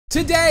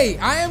Today,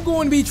 I am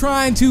going to be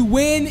trying to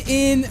win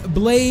in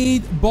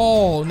Blade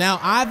Ball. Now,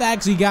 I've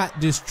actually got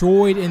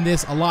destroyed in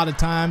this a lot of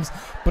times,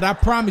 but I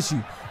promise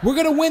you, we're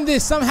going to win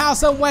this somehow,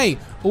 some way.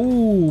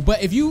 Ooh,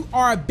 but if you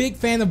are a big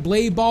fan of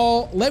Blade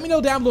Ball, let me know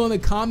down below in the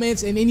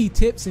comments and any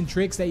tips and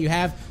tricks that you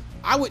have.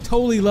 I would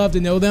totally love to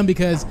know them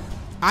because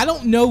I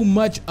don't know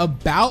much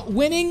about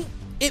winning,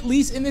 at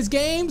least in this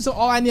game. So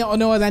all I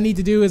know is I need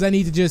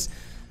to just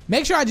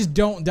make sure I just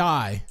don't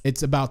die.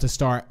 It's about to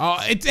start. Oh,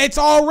 it's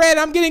all red.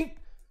 I'm getting...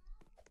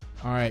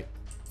 All right,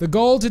 the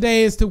goal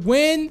today is to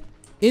win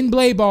in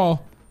Blade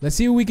Ball. Let's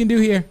see what we can do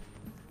here.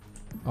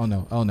 Oh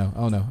no, oh no,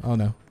 oh no, oh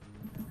no.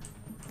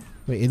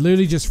 Wait, it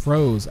literally just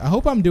froze. I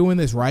hope I'm doing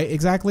this right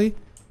exactly.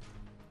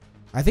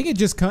 I think it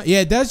just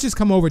yeah, it does just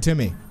come over to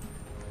me.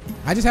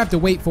 I just have to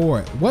wait for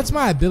it. What's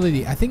my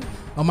ability? I think,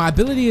 oh, my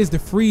ability is to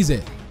freeze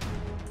it.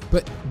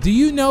 But do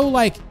you know,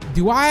 like,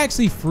 do I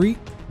actually freeze?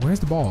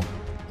 Where's the ball?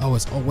 Oh,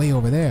 it's way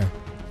over there.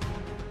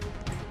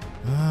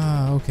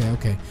 Ah, okay,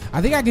 okay.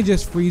 I think I can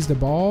just freeze the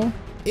ball.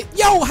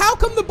 Yo, how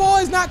come the ball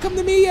has not come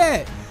to me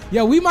yet?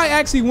 Yo, we might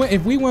actually win.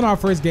 If we win our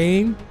first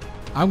game,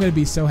 I'm going to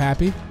be so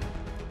happy.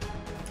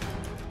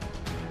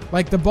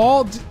 Like the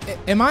ball,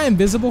 am I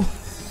invisible?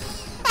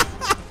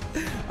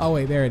 Oh,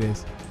 wait, there it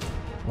is.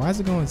 Why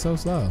is it going so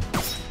slow?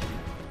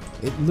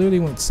 It literally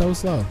went so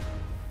slow.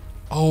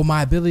 Oh,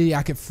 my ability,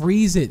 I could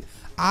freeze it.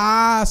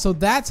 Ah, so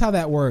that's how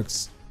that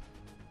works.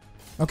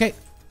 Okay.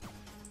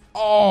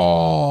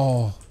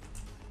 Oh.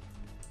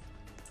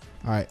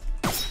 All right,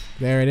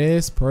 there it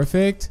is.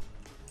 Perfect.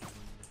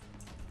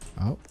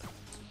 Oh,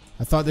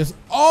 I thought this.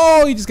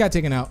 Oh, he just got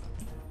taken out.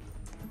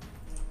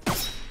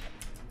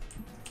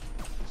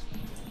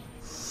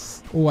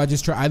 Oh, I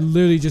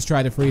literally just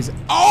tried to freeze it.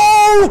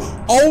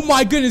 Oh, oh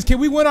my goodness. Can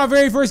we win our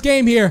very first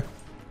game here?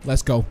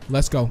 Let's go.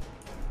 Let's go.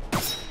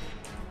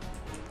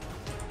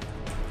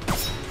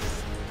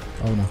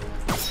 Oh no.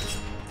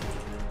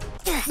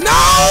 No!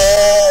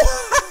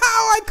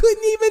 I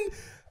couldn't even.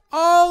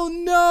 Oh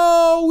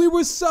no, we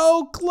were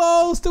so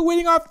close to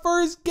winning our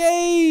first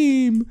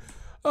game.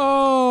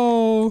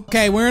 Oh.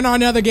 Okay, we're in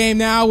another game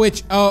now,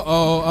 which,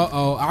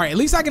 All right, at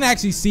least I can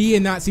actually see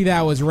and not see that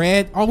I was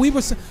red. Oh, we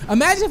were,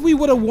 imagine if we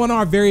would have won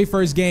our very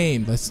first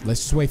game. Let's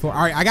just wait for it.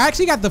 All right, I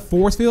actually got the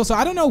force field, so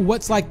I don't know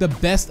what's like the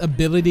best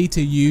ability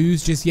to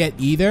use just yet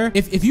either.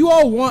 If you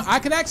all want, I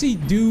could actually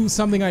do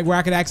something like where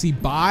I could actually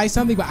buy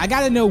something, but I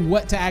gotta know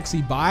what to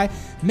actually buy.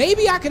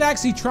 Maybe I could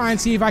actually try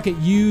and see if I could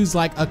use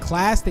like a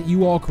class that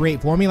you all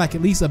create for me, like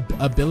at least a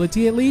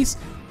ability at least.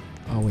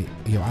 Oh wait,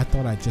 yo, I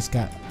thought I just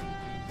got,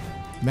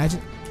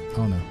 imagine,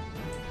 oh no.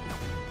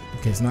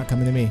 Okay, it's not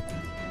coming to me.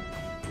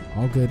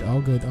 All good, all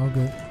good, all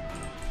good.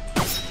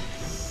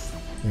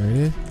 There it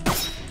is.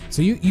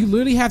 So you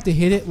literally have to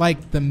hit it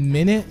like the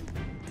minute.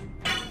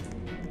 I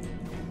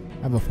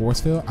have a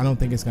force field. I don't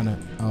think it's gonna,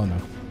 oh no.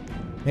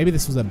 Maybe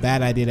this was a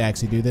bad idea to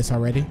actually do this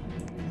already.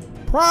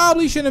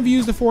 Probably shouldn't have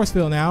used the force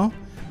field now.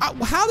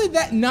 How did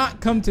that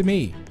not come to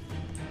me?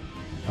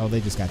 Oh,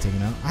 they just got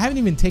taken out. I haven't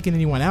even taken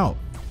anyone out.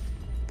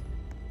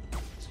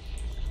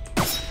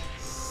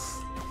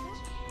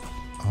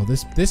 Oh,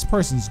 this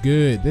person's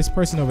good. This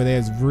person over there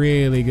is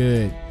really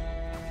good.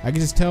 I can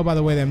just tell by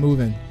the way they're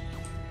moving.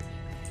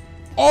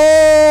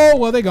 Oh,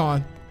 well, they're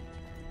gone.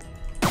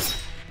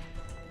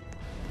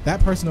 That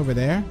person over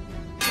there.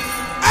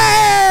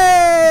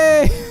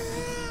 Hey!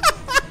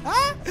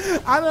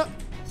 I don't.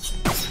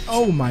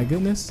 Oh my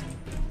goodness.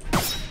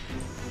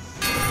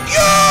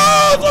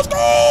 Yeah, let's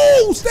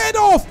go! Stand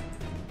off.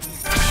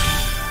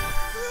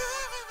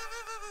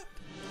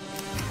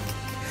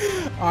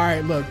 All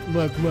right, look.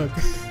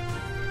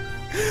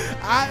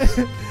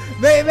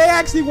 They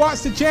actually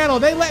watched the channel.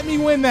 They let me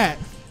win that.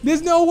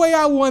 There's no way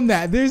I won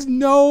that. There's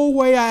no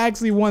way I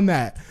actually won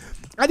that.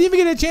 I didn't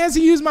even get a chance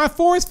to use my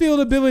force field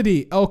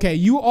ability. Okay,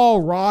 you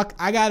all rock.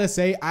 I gotta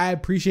say, I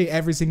appreciate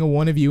every single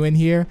one of you in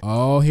here.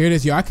 Oh, here it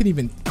is. Yo, I couldn't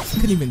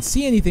even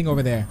see anything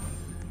over there.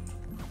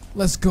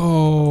 Let's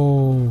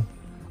go.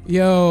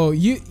 Yo,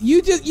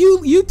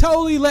 you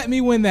totally let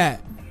me win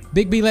that.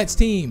 BigB, let's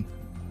team.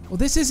 Well,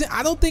 this isn't,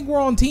 I don't think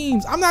we're on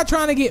teams. I'm not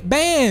trying to get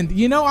banned,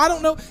 you know? I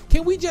don't know.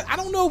 I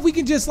don't know if we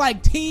can just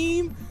like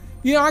team.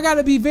 You know, I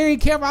gotta be very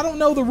careful. I don't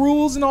know the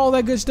rules and all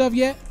that good stuff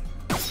yet.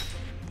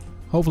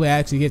 Hopefully I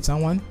actually get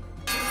someone.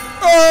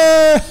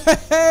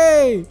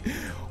 Hey!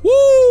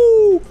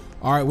 Woo!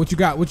 All right, what you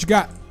got? What you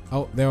got?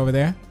 Oh, they're over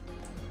there.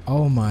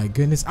 Oh my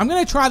goodness. I'm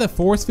gonna try the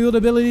force field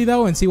ability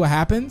though and see what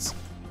happens.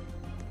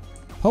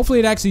 Hopefully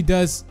it actually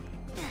does.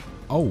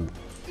 Oh.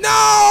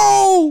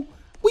 No!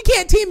 We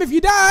can't team if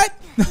you died.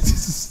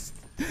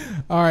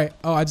 All right.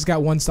 Oh, I just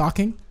got one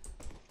stocking.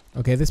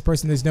 Okay, this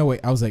person, there's no way.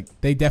 I was like,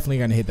 they definitely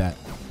gonna hit that.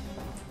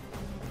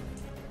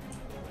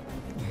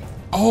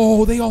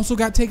 Oh, they also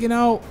got taken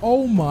out.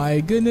 Oh my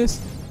goodness.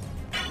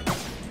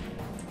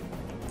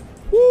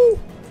 Woo.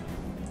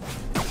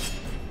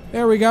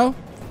 There we go.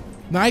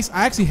 Nice.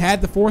 I actually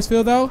had the force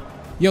field though.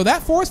 Yo,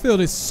 that force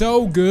field is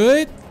so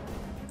good.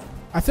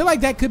 I feel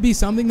like that could be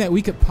something that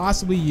we could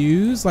possibly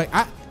use. Like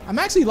I'm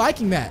actually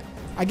liking that.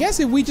 I guess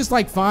if we just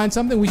like find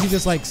something, we should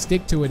just like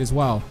stick to it as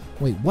well.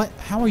 Wait, what?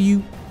 How are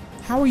you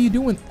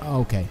doing?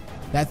 Oh, okay.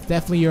 That's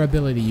definitely your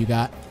ability you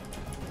got.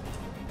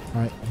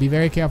 All right, be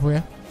very careful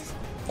here.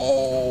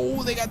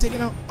 Oh, they got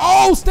taken out.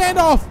 Oh,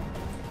 standoff.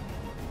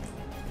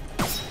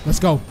 Let's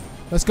go.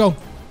 Let's go.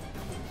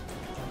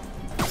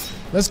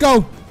 Let's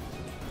go.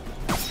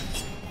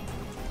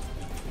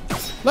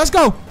 Let's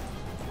go.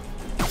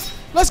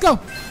 Let's go.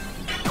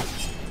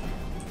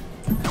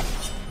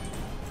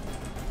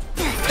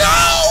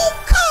 No,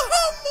 come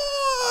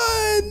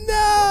on.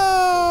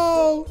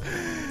 No.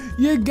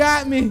 You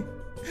got me.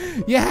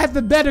 You had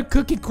the better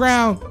cookie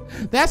crown.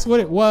 That's what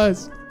it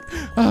was.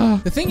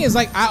 The thing is,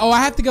 like, I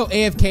have to go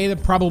AFK to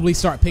probably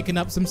start picking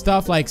up some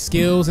stuff like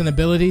skills and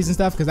abilities and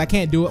stuff because I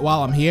can't do it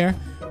while I'm here.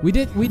 We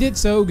did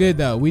so good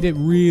though. We did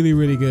really,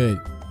 really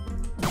good.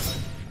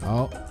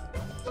 Oh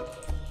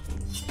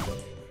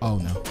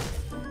no,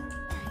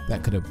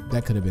 that could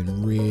have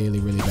been really,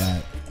 really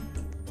bad.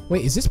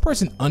 Wait, is this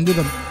person under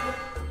the?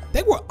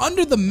 They were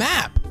under the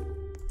map.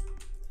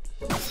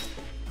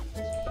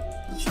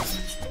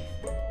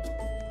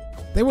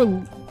 They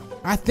were.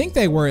 I think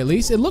they were, at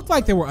least. It looked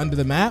like they were under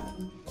the map.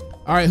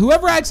 All right,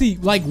 whoever actually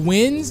like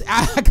wins,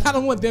 I kind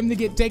of want them to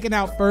get taken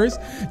out first.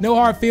 No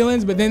hard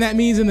feelings, but then that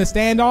means in the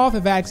standoff,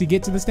 if I actually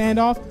get to the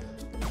standoff.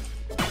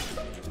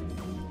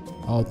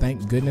 Oh,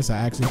 thank goodness I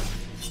actually.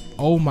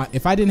 Oh my,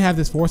 if I didn't have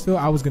this force field,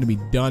 I was gonna be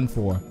done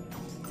for.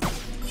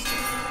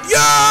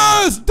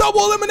 Yes,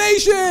 double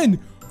elimination.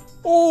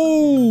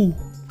 Oh,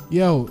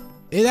 yo,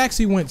 it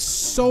actually went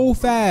so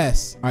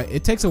fast. All right,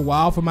 it takes a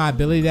while for my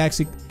ability to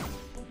actually.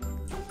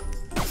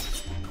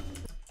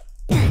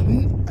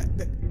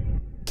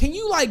 Can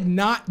you like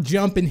not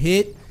jump and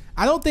hit?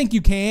 I don't think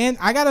you can.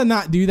 I gotta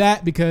not do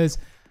that because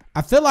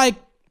I feel like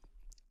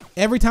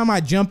every time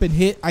I jump and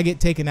hit, I get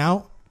taken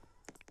out.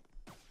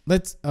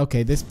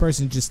 Okay, this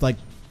person just like,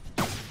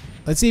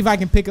 let's see if I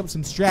can pick up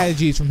some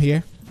strategies from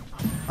here.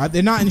 All right,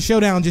 they're not in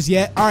showdown just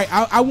yet. All right,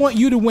 I want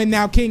you to win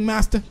now, King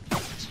Master.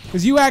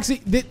 Because you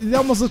actually, it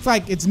almost looks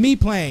like it's me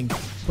playing,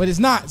 but it's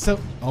not. So,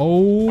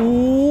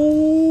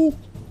 oh,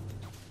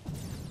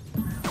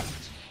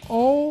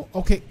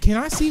 okay. Can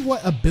I see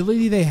what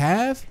ability they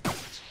have?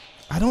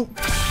 I don't,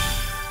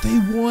 they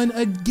won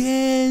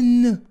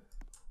again.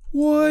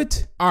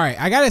 What? All right,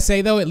 I gotta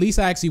say though, at least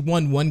I actually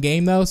won one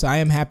game though, so I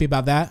am happy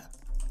about that.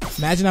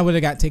 Imagine I would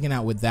have got taken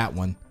out with that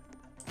one.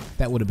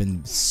 That would have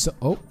been so,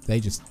 oh,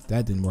 that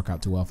didn't work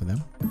out too well for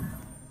them.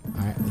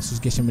 All right, let's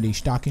just get some of these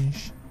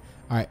stockings.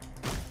 All right.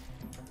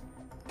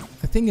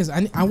 The thing is,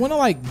 I want to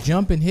like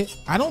jump and hit.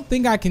 I don't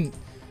think I can.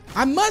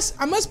 I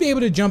must be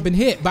able to jump and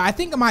hit, but I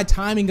think my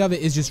timing of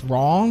it is just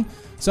wrong.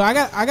 So I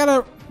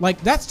gotta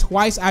like, that's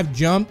twice I've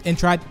jumped and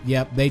tried.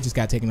 Yep, they just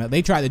got taken out.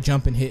 They tried to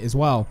jump and hit as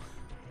well.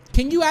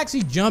 Can you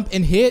actually jump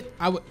and hit?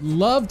 I would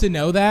love to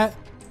know that.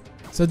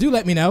 So do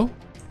let me know.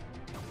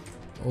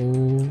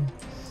 Oh,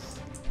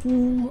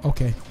 ooh,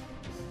 okay.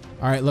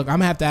 All right, look, I'm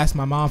gonna have to ask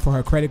my mom for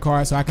her credit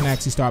card so I can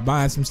actually start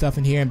buying some stuff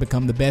in here and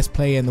become the best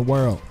player in the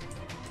world.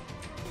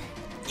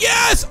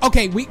 Yes!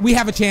 Okay, we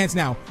have a chance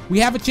now. We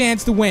have a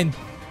chance to win.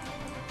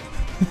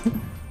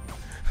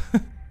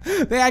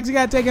 They actually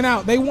got taken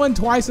out. They won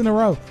twice in a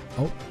row.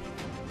 Oh.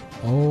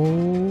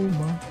 Oh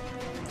my.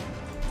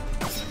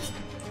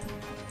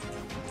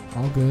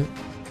 All good.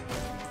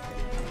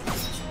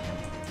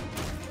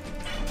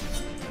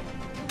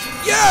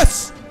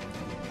 Yes!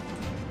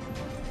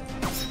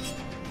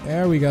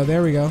 There we go.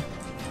 There we go.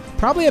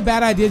 Probably a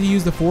bad idea to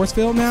use the force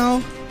field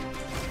now.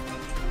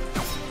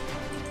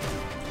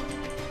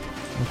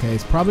 Okay,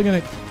 it's probably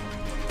gonna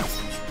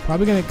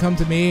come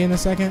to me in a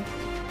second.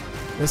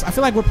 I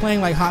feel like we're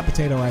playing like hot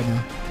potato right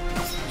now.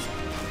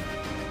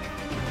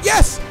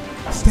 Yes!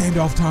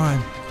 Standoff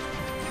time.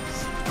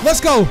 Let's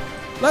go.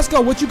 Let's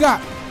go. What you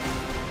got?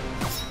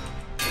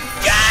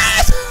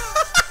 Yes!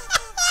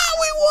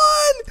 We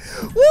won!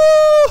 Woo!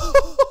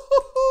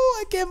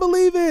 I can't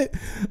believe it.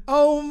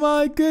 Oh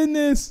my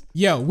goodness.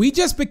 Yo, we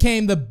just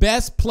became the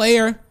best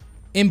player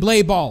in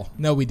Blade Ball.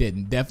 No, we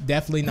didn't.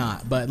 Definitely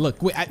not. But look,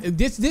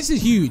 this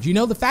is huge. You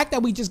know, the fact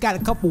that we just got a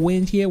couple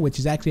wins here, which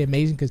is actually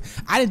amazing because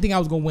I didn't think I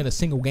was going to win a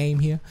single game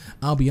here.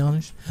 I'll be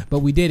honest. But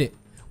we did it.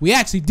 We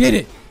actually did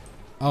it.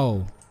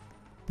 Oh.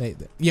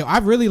 Yo, I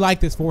really like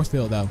this force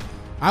field, though.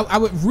 I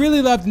would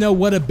really love to know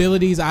what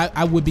abilities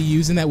I would be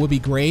using. That would be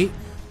great.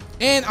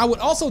 And I would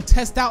also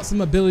test out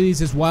some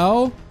abilities as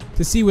well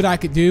to see what I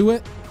could do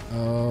with.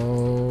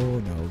 Oh,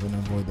 no. We're going to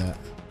avoid that.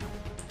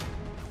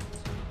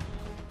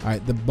 All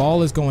right, the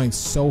ball is going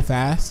so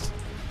fast.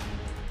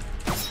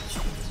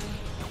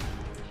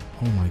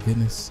 Oh my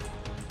goodness.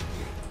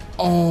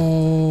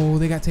 Oh,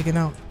 they got taken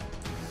out.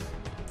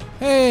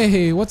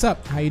 Hey, what's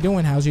up? How you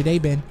doing? How's your day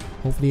been?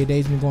 Hopefully your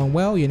day's been going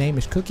well. Your name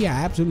is Cookie. I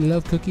absolutely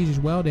love cookies as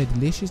well. They're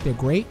delicious. They're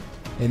great.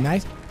 They're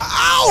nice.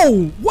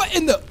 Ow! What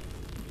in the?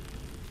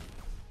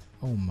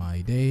 Oh my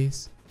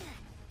days.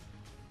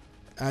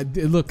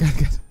 Look,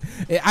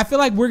 I feel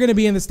like we're gonna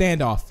be in the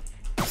standoff.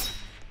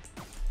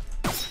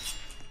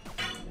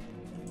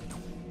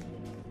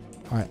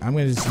 All right, I'm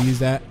gonna just use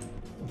that.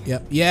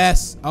 Yep.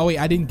 Yes. Oh, wait.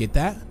 I didn't get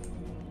that.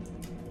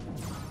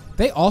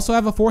 They also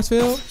have a force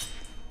field?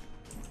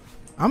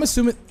 I'm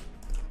assuming.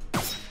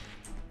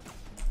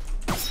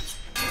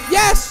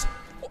 Yes!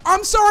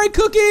 I'm sorry,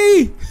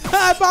 Cookie!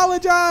 I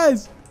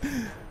apologize.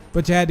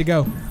 But you had to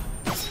go.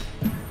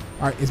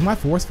 All right. Is my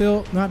force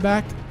field not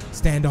back?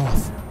 Stand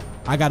off.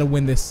 I got to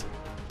win this.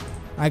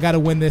 I got to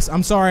win this.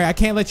 I'm sorry. I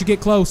can't let you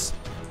get close.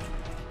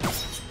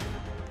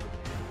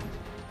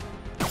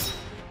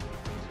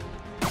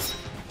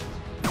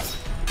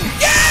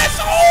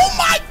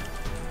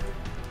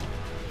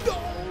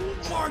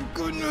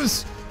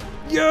 Goodness.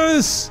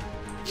 Yes.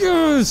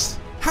 Yes.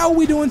 How are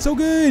we doing so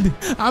good?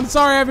 I'm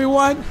sorry,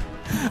 everyone.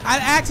 I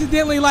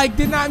accidentally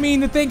did not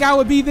mean to think I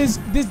would be this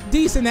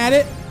decent at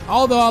it.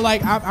 Although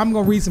I'm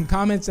gonna read some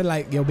comments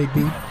that yo, Big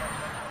B,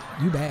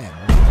 you bad.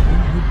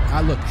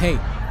 I look, hey,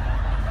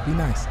 be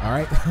nice, all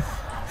right?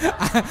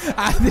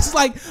 This is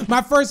like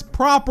my first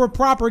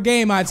proper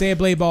game, I'd say, at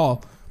Blade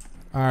Ball.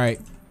 All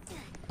right.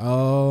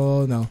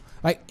 Oh no,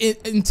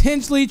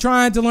 intentionally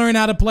trying to learn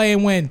how to play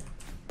and win.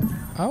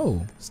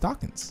 Oh,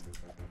 stockings.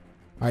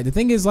 All right, the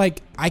thing is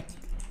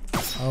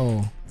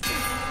oh.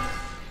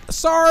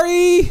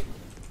 Sorry.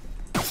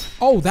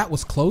 Oh, that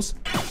was close.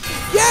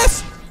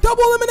 Yes,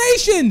 double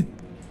elimination.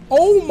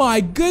 Oh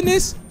my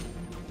goodness.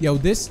 Yo,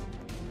 this.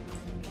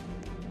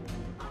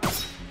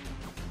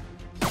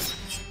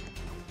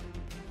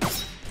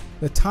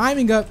 The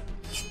timing of,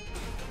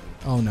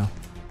 oh no.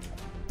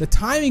 The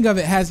timing of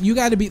it you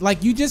gotta be,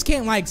 you just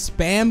can't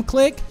spam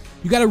click.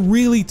 You gotta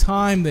really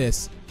time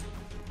this.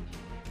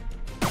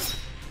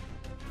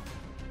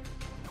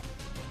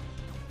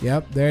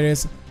 Yep, there it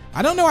is.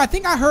 I don't know. I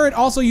think I heard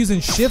also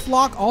using shift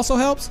lock also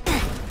helps.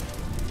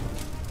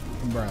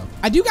 Bro,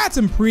 I do got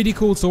some pretty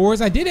cool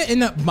swords. I did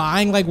end up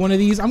buying one of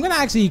these. I'm gonna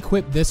actually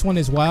equip this one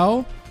as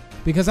well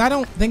because I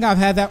don't think I've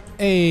had that.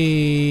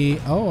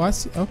 Oh, I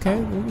see. Okay,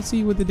 let's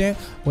see what the damn.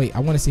 Wait,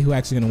 I want to see who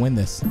actually gonna win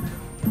this.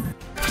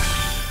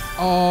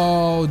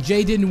 Oh,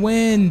 Jay didn't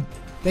win.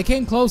 They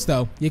came close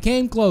though. You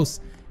came close.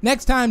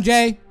 Next time,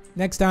 Jay.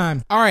 Next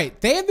time. All right,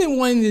 they have been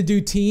wanting to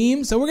do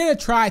teams, so we're gonna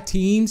try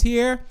teams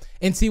here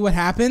and see what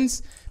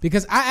happens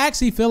because I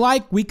actually feel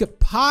like we could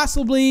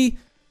possibly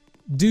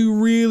do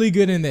really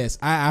good in this.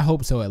 I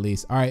hope so at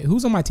least. All right,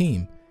 who's on my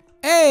team?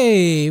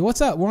 Hey,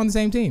 what's up? We're on the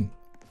same team.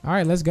 All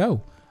right, let's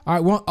go.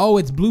 All right, oh,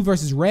 it's blue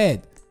versus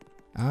red.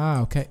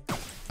 Ah, okay.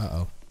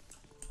 Uh-oh.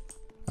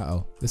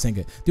 Uh-oh, this ain't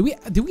good. Do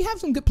we have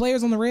some good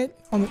players on the red?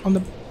 On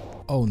the,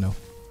 oh no.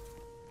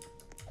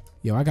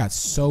 Yo, I got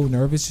so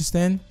nervous just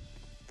then.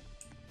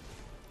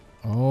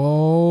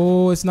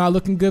 Oh, it's not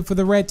looking good for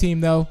the red team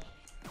though.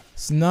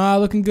 It's not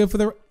looking good for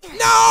the,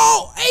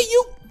 no! Hey,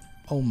 you!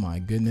 Oh my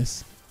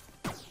goodness.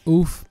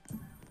 Oof.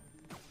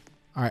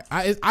 All right,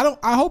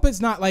 I hope it's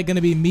not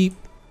gonna be me.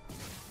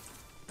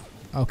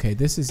 Okay,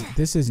 this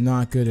is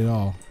not good at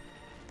all.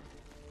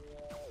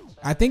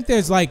 I think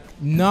there's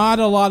not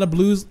a lot of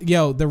blues.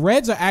 Yo, the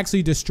reds are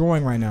actually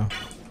destroying right now.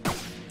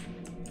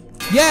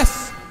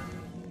 Yes!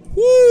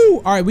 Woo!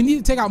 All right, we need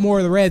to take out more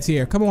of the reds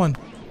here. Come on.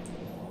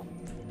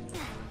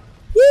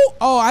 Woo!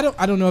 Oh, I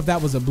don't know if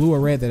that was a blue or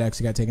red that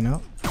actually got taken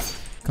out.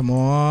 Come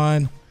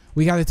on.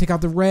 We got to take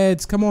out the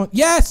reds. Come on.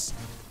 Yes!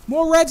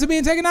 More reds are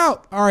being taken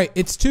out. All right,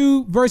 it's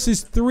 2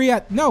 versus 3.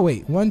 No,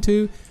 wait. 1,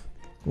 2.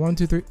 1,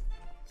 2, 3.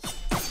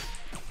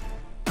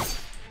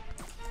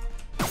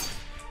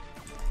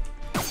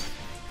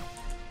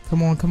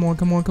 Come on, come on,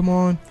 come on, come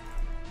on.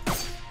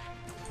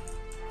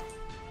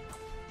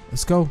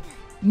 Let's go.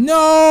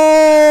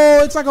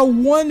 No! It's like a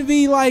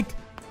 1v,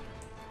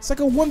 it's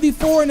like a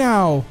 1v4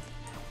 now.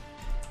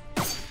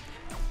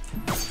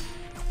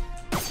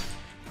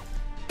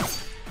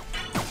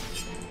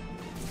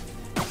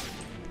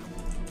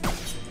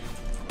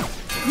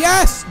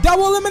 Yes!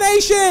 Double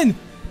elimination!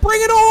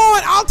 Bring it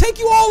on! I'll take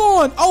you all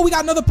on! Oh, we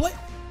got another play.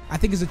 I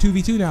think it's a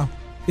 2v2 now.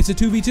 It's a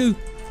 2v2.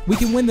 We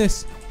can win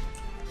this.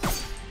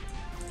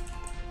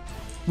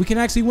 We can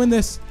actually win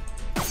this.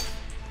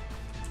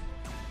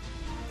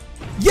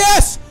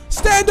 Yes!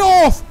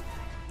 Standoff!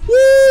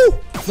 Woo!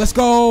 Let's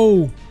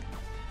go.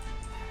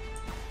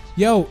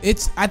 Yo,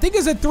 I think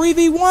it's a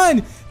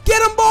 3v1.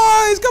 Get them,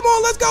 boys! Come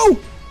on, let's go!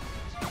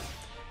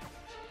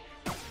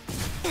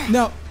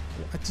 No.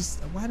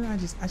 Why did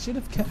I should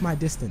have kept my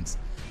distance.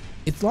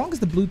 As long as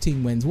the blue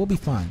team wins, we'll be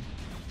fine.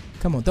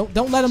 Come on,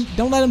 don't let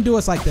them do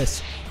us like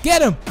this.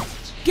 Get him!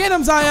 Get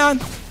him, Zion!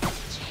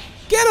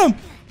 Get him!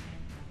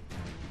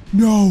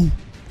 No!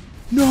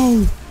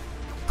 No!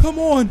 Come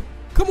on!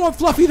 Come on,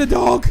 Fluffy the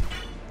dog!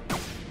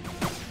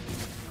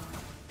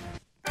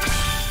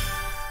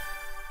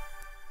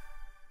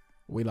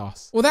 We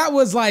lost. Well, that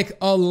was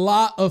a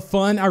lot of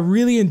fun. I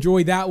really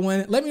enjoyed that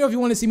one. Let me know if you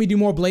want to see me do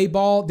more Blade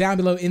Ball down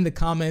below in the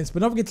comments. But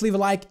don't forget to leave a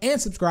like and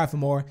subscribe for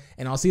more.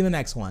 And I'll see you in the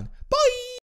next one. Bye!